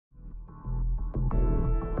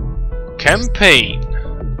Campaign.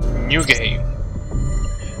 New game.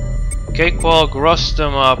 Cakewalk, Rust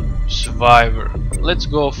 'em Up, Survivor. Let's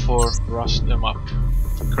go for Rust 'em Up.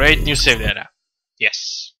 Create new save data.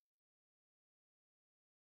 Yes.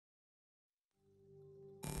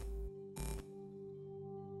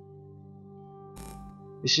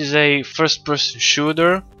 This is a first-person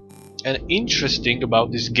shooter, and interesting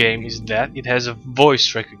about this game is that it has a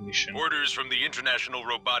voice recognition. Orders from the International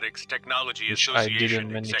Robotics Technology Which I Association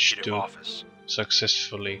didn't manage Executive to Office.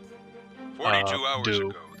 successfully 42 hours do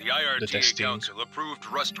ago, the IRTA testing. Council approved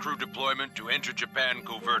Rust Crew deployment to enter Japan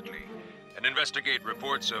covertly and investigate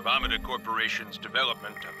reports of Amada Corporation's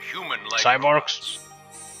development of human-like Cyborgs. robots.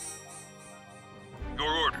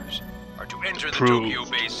 Your orders are to enter the Approved. Tokyo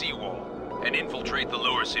Bay seawall and infiltrate the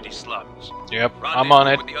lower city slums. Yep, I'm Rendezvous on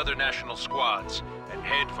it. with the other national squads and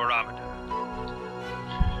head for Amada.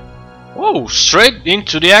 Whoa, straight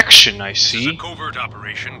into the action, I This is a see. covert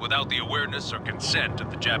operation without the awareness or consent of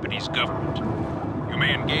the Japanese government. You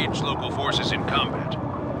may engage local forces in combat,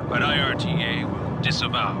 but IRTA will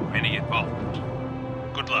disavow any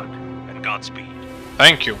involvement. Good luck and Godspeed.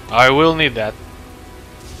 Thank you, I will need that.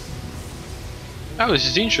 Oh, this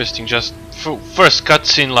is interesting, just first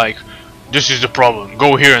cutscene like, this is the problem,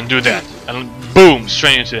 go here and do that. And boom,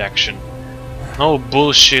 straight into action. No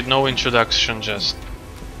bullshit, no introduction, just...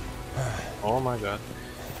 Oh my god.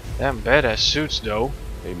 Damn badass suits though.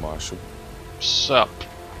 Hey, Marshall. Sup?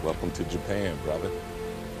 Welcome to Japan, brother.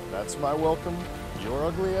 That's my welcome? Your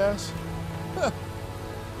ugly ass?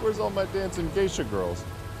 Where's all my dancing geisha girls?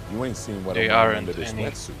 You ain't seen what They I'm wearing aren't under this any.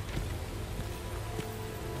 wetsuit.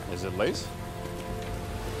 Is it lace?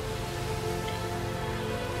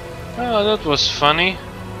 Oh, that was funny.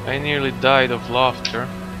 I nearly died of laughter.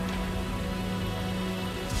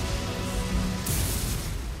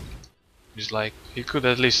 He's like, he could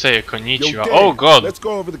at least say a konnichiwa. Yo, Oh Dan, god! Let's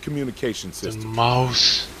go over the communication The system.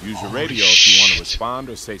 mouse. Use your Holy radio if you want to shit. respond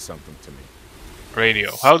or say something to me.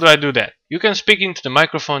 Radio. How do I do that? You can speak into the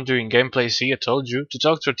microphone during gameplay. See, I told you. To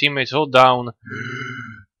talk to your teammates, hold down.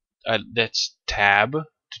 That's tab.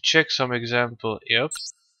 To check some example. Yep.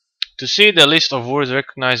 To see the list of words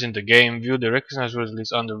recognized in the game, view the recognized words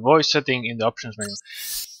list under voice setting in the options menu.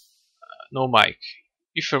 No mic.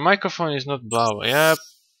 If your microphone is not blah blah. Yep.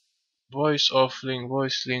 Voice off link,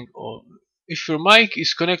 voice link on. If your mic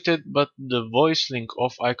is connected but the voice link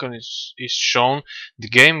off icon is shown, the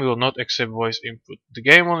game will not accept voice input. The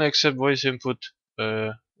game only accepts voice input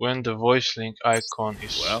when the voice link icon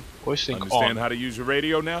is voice link Understand on. how to use your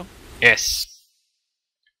radio now? Yes.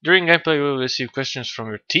 During gameplay, you will receive questions from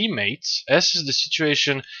your teammates, assess the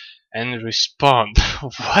situation, and respond.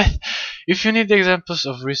 What? If you need examples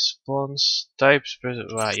of response types, press.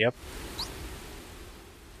 Yep.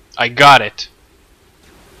 I got it.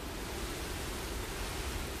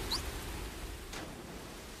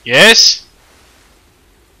 Yes?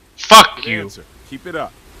 Fuck Good you. answer. Keep it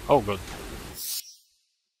up. Oh good.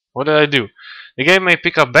 What did I do? The game may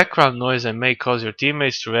pick up background noise and may cause your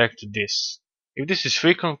teammates to react to this. If this is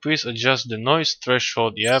frequent, please adjust the noise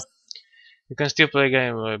threshold. Yep. You can still play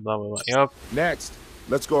game, blah blah blah. Yep. Next,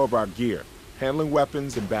 let's go over our gear, handling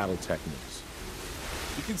weapons and battle techniques.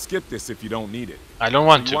 You can skip this if you don't need it. I don't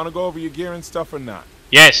want You to. want to go over your gear and stuff or not?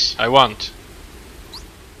 Yes, I want.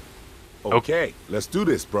 Okay, let's do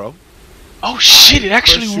this, bro. Oh shit, it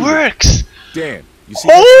actually First shooter. works! Dan, you see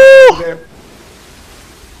Oh! that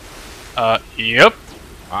sign over there? Yep.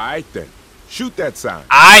 Alright then, shoot that sign.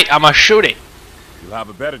 I'ma shoot it. You'll have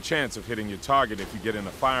a better chance of hitting your target if you get in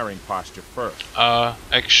a firing posture first.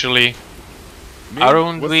 Actually, Me?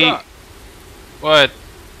 aren't What's we... up? What?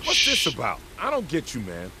 What's this about? I don't get you,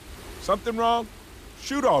 man. Something wrong?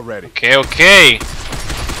 Shoot already. Okay, okay.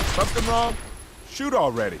 Something wrong? Shoot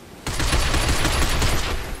already.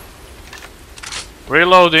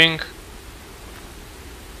 Reloading.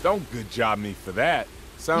 Don't good job me for that.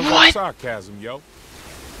 Sounds What? like sarcasm, yo.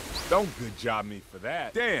 Don't good job me for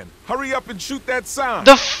that. Dan, hurry up and shoot that sign.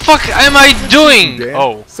 The fuck am I doing? Dan,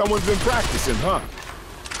 Oh, someone's been practicing, huh?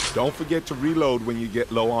 Don't forget to reload when you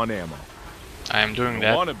get low on ammo. I am doing Don't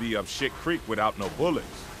that. want to be up shit creek without no bullets.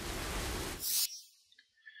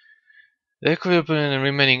 The equipment and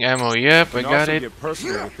remaining ammo. Yep, I You can got also it. get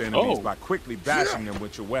personal with enemies Oh. by quickly bashing them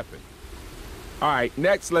with your weapon. All right,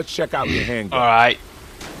 next let's check out your handgun. Alright.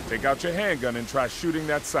 Take out your handgun and try shooting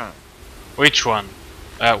that sign. Which one?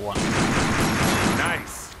 That one.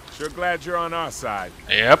 Nice. Sure glad you're on our side.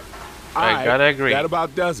 Yep. All I right, gotta agree. That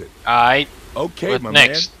about does it. Alright. Okay, What my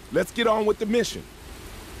next? man. Let's get on with the mission.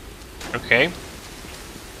 Okay.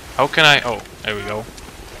 How can I... Oh, there we go.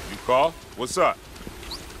 You call? What's up?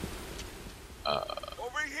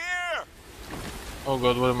 Over here! Oh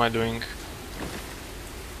god, what am I doing?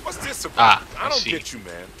 What's this about? Ah, I I don't see. get you,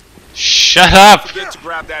 man. Shut up! Forget to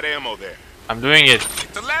grab that ammo there. I'm doing it.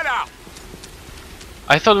 Get the lead out.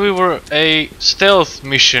 I thought we were a stealth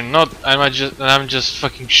mission, not I'm just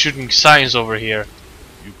fucking shooting signs over here.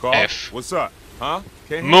 You call? F. What's up? Huh?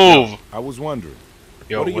 Can't Move! I was wondering.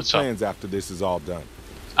 Yo, what are your what's up? plans after this is all done?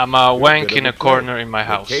 I'm You're wank bit in of a play. corner in my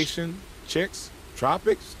house. Vacation, chicks,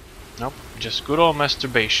 tropics. Nope, just good old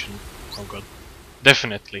masturbation. Oh god.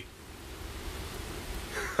 Definitely.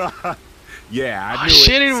 Yeah, I Oh knew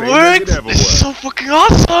shit, it Same as worked! it ever This is was. so fucking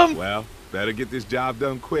awesome! Well, better get this job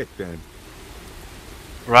done quick then.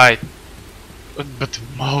 Right. But the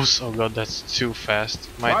mouse, oh god, that's too fast.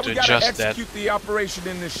 Why Might we gotta adjust that. execute the operation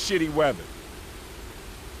in this shitty weather?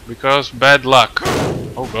 Because bad luck.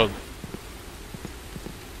 Oh god.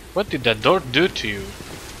 What did that door do to you?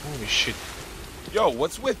 Holy shit. Yo,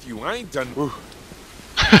 what's with you? I ain't done.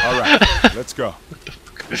 All right, let's go.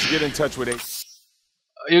 Let's get in touch with it.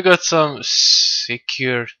 You got some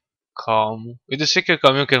secure com. With the secure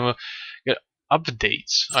com you can get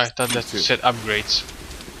updates. I thought that said upgrades.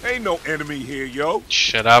 Ain't no enemy here, yo.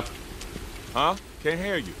 Shut up. Huh? Can't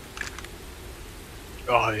hear you.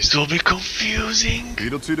 Oh, this will be confusing.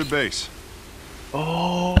 Beetle 2 to base.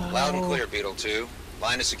 Oh. Loud and clear, Beetle 2.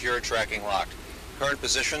 Line is secure, tracking locked. Current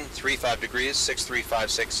position, 35 degrees,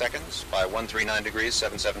 6356 seconds, by 139 degrees,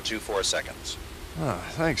 7724 seconds. Ah,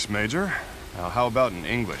 thanks, Major. Now, how about in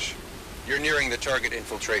English? You're nearing the target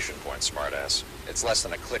infiltration point, smartass. It's less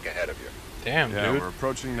than a click ahead of you. Damn, Yeah, dude. we're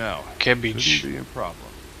approaching now. Cabbage. Shouldn't be a problem.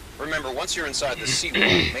 Remember, once you're inside the seawall,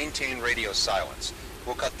 maintain radio silence.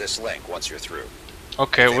 We'll cut this link once you're through.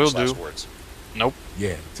 Okay, Famous will do. last words. Nope.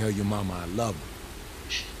 Yeah, tell your mama I love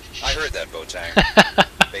her. I heard that,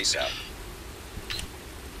 Botang. Base out.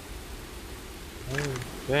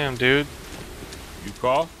 Damn, dude. You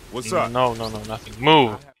call? What's up? No, nothing.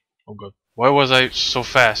 Move. Oh god. Why was I so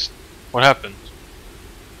fast? What happened?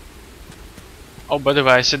 Oh, by the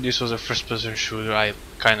way, I said this was a first-person shooter. I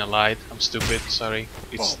kinda lied. I'm stupid. Sorry.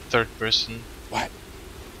 It's third person. What?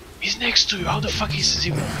 He's next to you. How the fuck is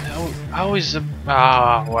he? How is the?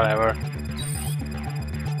 Whatever.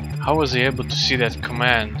 How was he able to see that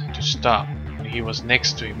command to stop when he was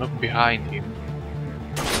next to him, not behind him?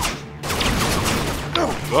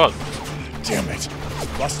 God. Damn it.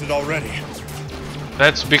 Lost it already.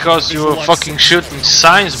 That's because you were fucking shooting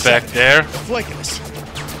signs back there. Flanking us.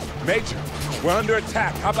 Major, we're under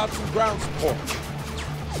attack. How about some ground support?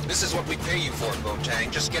 This is what we pay you for,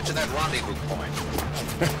 Botang. Just get to that rendezvous point.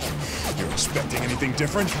 You're expecting anything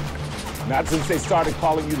different? Not since they started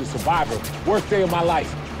calling you the survivor. Worst day of my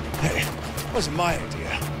life. Hey, wasn't my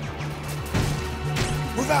idea.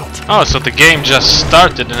 Move out. Oh, so the game just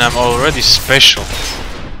started and I'm already special.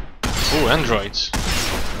 Ooh, androids.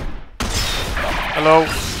 Hello.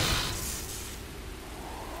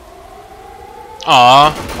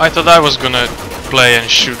 Ah, I thought I was gonna play and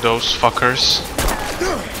shoot those fuckers.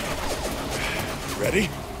 Ready?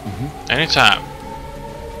 Anytime.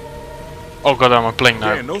 Oh god, I'm playing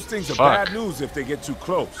now. Man, those things are Fuck. bad news if they get too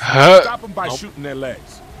close. Huh? Stop them by Nope. shooting their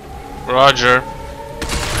legs. Roger.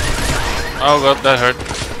 Oh god, that hurt.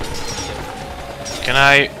 Can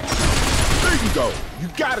I? There you go. You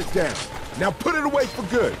got it down. Now put it away for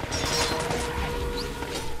good.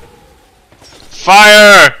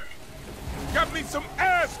 Fire! Got me some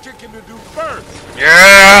ass kicking to do first.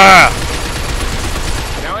 Yeah!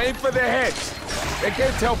 Now aim for their heads. They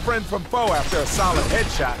can't tell friend from foe after a solid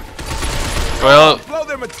headshot. Well, Blow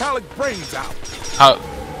their metallic brains out. how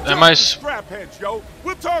am I? Scrap heads, yo.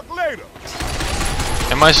 We'll talk later.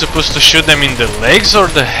 Am I supposed to shoot them in the legs or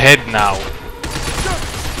the head now?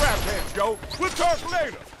 Scrap heads, yo. We'll talk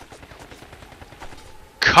later.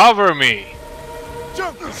 Cover me!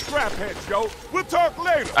 Junk the scrap heads, yo. We'll talk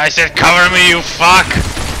later. I said cover me, you fuck!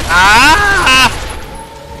 Ah!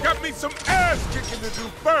 Got me some ass kicking to do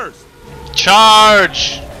first.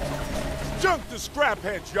 Charge! Junk the scrap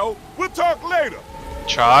heads, yo. We'll talk later.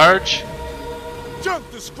 Charge? Junk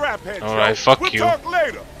the scrap heads, Alright, yo. fuck we'll you. talk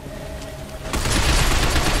later.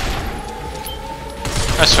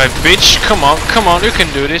 That's right, bitch. Come on, you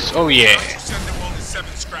can do this. Oh yeah. Send them only 7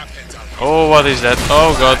 scrap heads out. Oh, what is that?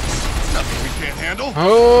 Oh god. Nothing we can't handle?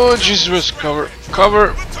 Oh, Jesus, cover.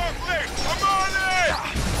 Cover. We'll talk later. Come on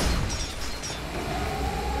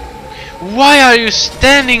in. Why are you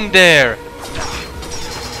standing there?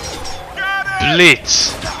 Got it.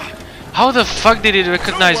 Blitz. How the fuck did it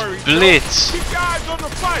recognize Don't worry, Joe. Blitz? Keep your eyes on the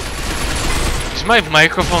fight. Is my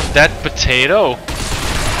microphone that potato? Me?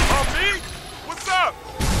 What's up?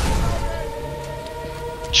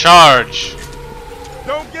 Charge.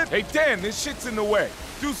 Don't get. Hey Dan, this shit's in the way.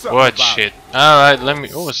 Do something What about shit? Alright, let me.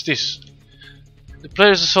 Oh, what's this? The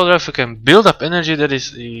player's assault rifle can build up energy that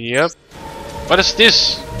is. Yep. What is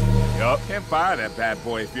this? it. Yup. Can't fire that bad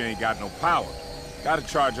boy if you ain't got no power. Gotta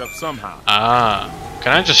charge up somehow. Ah.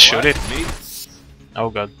 Can I just shoot What? it? Me? Oh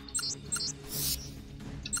god.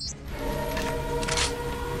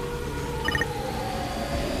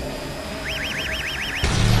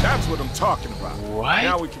 That's what I'm talking about. What?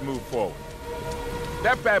 Now we can move forward.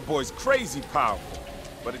 That bad boy's crazy powerful,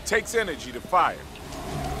 but it takes energy to fire.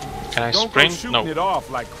 Can I Don't go sprint? shooting No. it off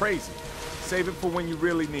like crazy. Save it for when you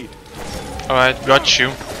really need it. Alright, got you.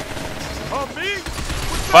 On me?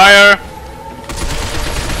 Fire!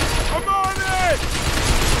 I'm on it!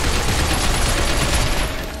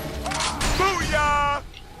 Booyah!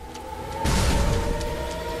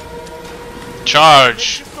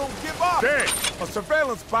 Charge! Just don't give up. Dang, a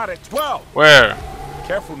surveillance spot at 12. Where?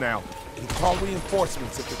 Careful now. It'll call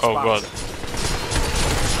reinforcements if it Oh spots god. us.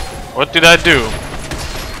 What did I do?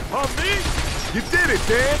 On me? You did it,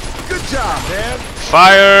 Dan. Good job, man.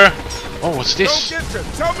 Fire! Oh, what's Don't this? get you.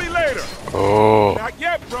 Tell me later. Oh. Not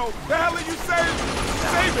yet, bro. The hell are you saying?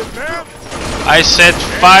 Save it, man. I said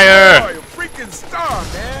fire! Boy, a freaking star,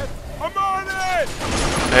 man. I'm on it.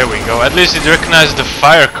 There we go. At least it recognized the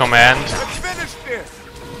fire command. Let's finish this.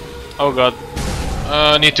 Oh god.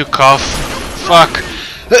 I need to cough. Fuck.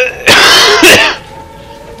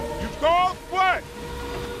 You called what?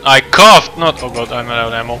 I coughed, not. Oh god, I'm out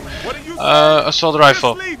of ammo. What are you saying? Assault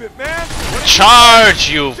rifle. Just leave it, man. What are you Charge,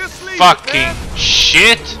 you Just leave it, fucking man.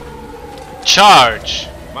 shit! Charge!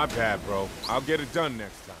 My bad, bro. I'll get it done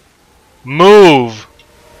next time. Move!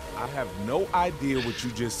 I have no idea what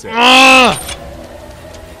you just said. Ah!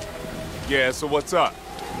 Yeah, so what's up?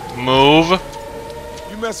 Move.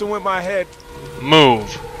 You messing with my head?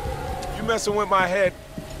 Move. You messing with my head?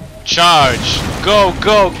 Charge. Go,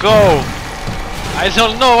 go, go! I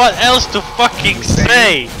don't know what else to fucking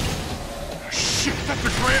say! Shit, that's the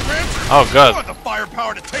Grand Rancher. Oh You god. want the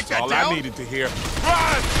firepower to take that All down? I needed to hear.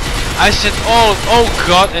 Run! I said oh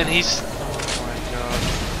god, and he's.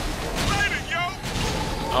 Later, yo!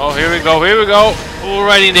 Oh, here we go, here we go! All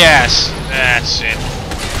right in the ass. That's it.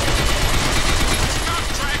 Stop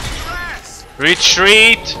dragging your ass!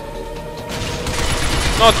 Retreat!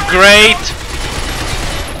 Not great!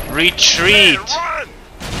 Retreat! Run!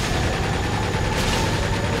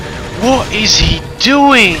 What is he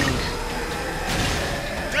doing?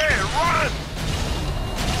 Dan, run!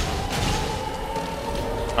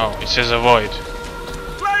 Oh, it says avoid.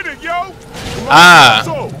 Later, yo! Come on, Ah.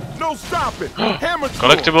 So, no stopping. Hammer through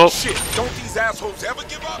 'em. Collectible. Shit, don't these assholes ever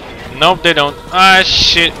give up? Nope, they don't. Ah,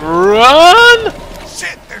 shit. Run!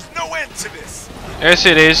 Shit, there's no end to this. Yes,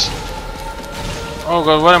 it is. Oh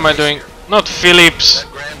god, what am I doing? Not Phillips.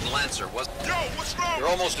 That Grand Lancer was. Yo, what's wrong? You're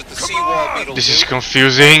almost at the Come seawall, on! Beetle. This is 2.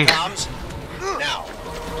 confusing. Comms. Now.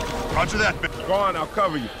 Roger that. Go on, I'll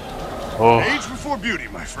cover you. Oh, Age before beauty,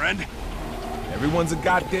 my friend. Everyone's a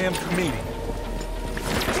goddamn comedian.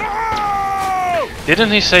 Whoa!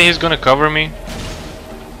 didn't he say he's gonna cover me?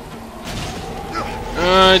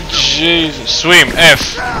 Jesus. Swim.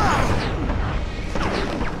 F.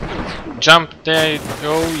 Jump there.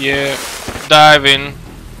 Oh yeah. Dive in.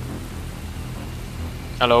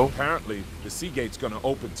 Hello. Apparently, the sea gate's gonna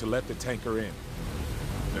open to let the tanker in.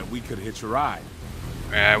 And we could hitch a ride.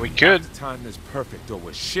 Yeah, we could. The time is perfect, or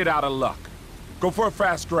we're shit out of luck. Go for a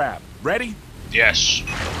fast grab. Ready? Yes.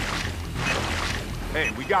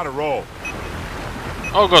 Hey, we gotta roll.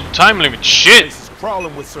 Oh god, time limit. Shit. Place is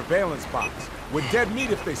crawling with surveillance bots. We're dead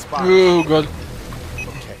meat if they spot us. Oh god.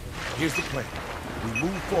 Okay, here's the plan. We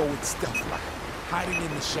move forward stealth-like, hiding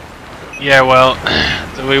in the shadow. Yeah, well,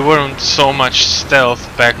 we weren't so much stealth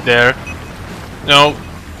back there. No,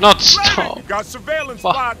 not Ready! stealth. You got surveillance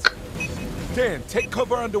Fuck. bots. Dan, take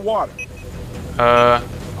cover underwater.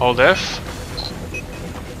 Hold F.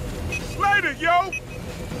 Later, yo!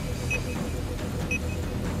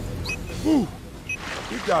 Whew.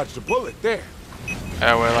 You dodged a bullet there.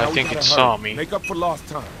 Yeah, well, Now I we think it gotta saw hurry. me. Make up for lost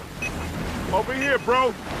time. Over here,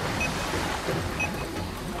 bro.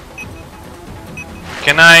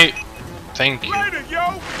 Can I? Thank you. Later,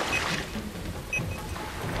 yo!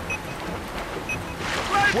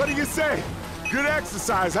 What do you say? Good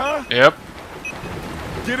exercise, huh? Yep.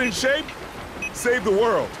 Get in shape, save the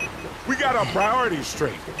world. We got our priorities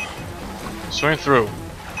straight. Swing through.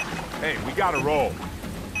 Hey, we gotta roll.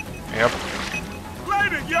 Yep.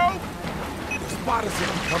 Later, yo! Spot us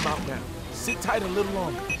if we come out now. Sit tight a little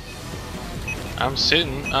longer. I'm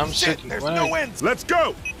sitting. I'm Shit, sitting. there's What, no end. Let's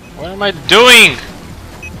go! what am I doing?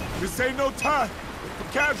 This ain't no time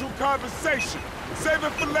for casual conversation. Save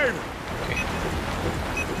it for later.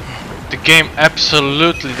 The game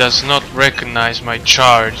absolutely does not recognize my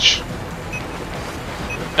charge.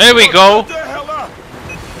 There we go! Shut the hell up!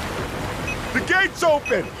 The gate's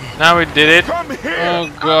open! Now we did it. Come here! Oh I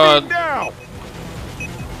mean god. now!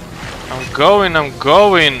 I'm going.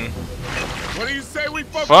 What do you say we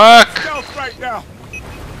focus Fuck. on stealth right now?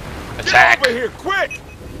 Attack! Get over here, quick!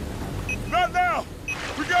 Not now!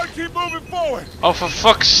 We gotta keep moving forward! Oh, for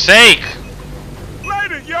fuck's sake!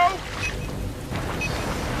 Later, yo!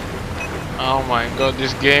 Oh my god,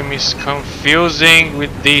 this game is confusing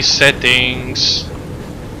with these settings.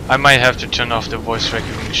 I might have to turn off the voice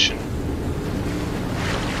recognition.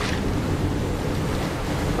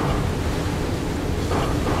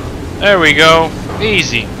 There we go.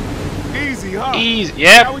 Easy. Easy, huh? Easy.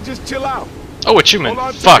 Yep. Now we just chill out. Oh, achievement.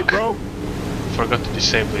 Hold on tight, Fuck. bro. Forgot to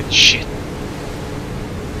disable it. Shit.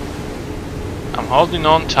 I'm holding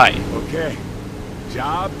on tight. Okay.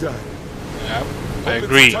 Job done. Yep. I Hope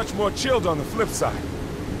agree. It's a touch more chilled on the flip side.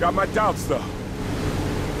 Got my doubts though.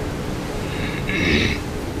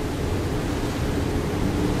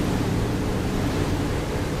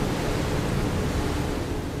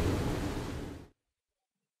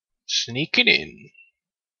 Sneaking in.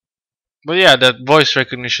 But yeah, that voice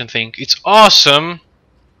recognition thing, it's awesome.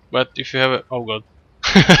 But if you have a god.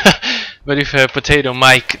 But if you have a potato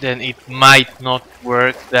mic, then it might not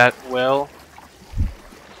work that well.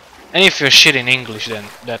 And if you're shit in English, then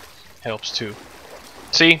that helps too.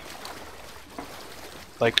 See?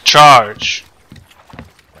 Like charge.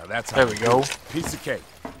 Now that's There how we go. Piece of cake.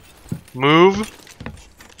 Move.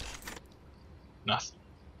 Nothing.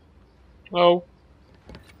 Oh.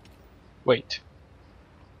 Wait.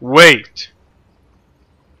 Wait.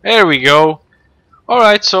 There we go.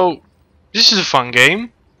 Alright, so this is a fun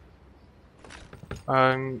game.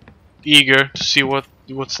 I'm eager to see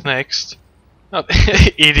what's next. Not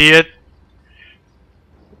idiot.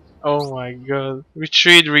 Oh my god.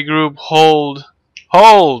 Retreat, regroup, hold.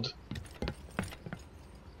 Hold!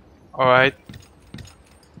 Alright.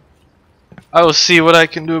 I will see what I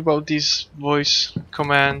can do about these voice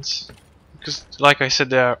commands. Because like I said,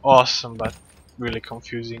 they are awesome but really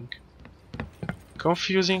confusing.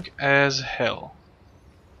 Confusing as hell.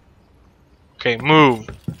 Okay, move.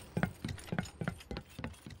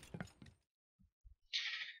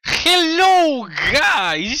 Hello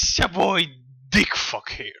guys, it's your boy Dick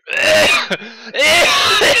Fuck here.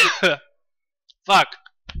 Fuck.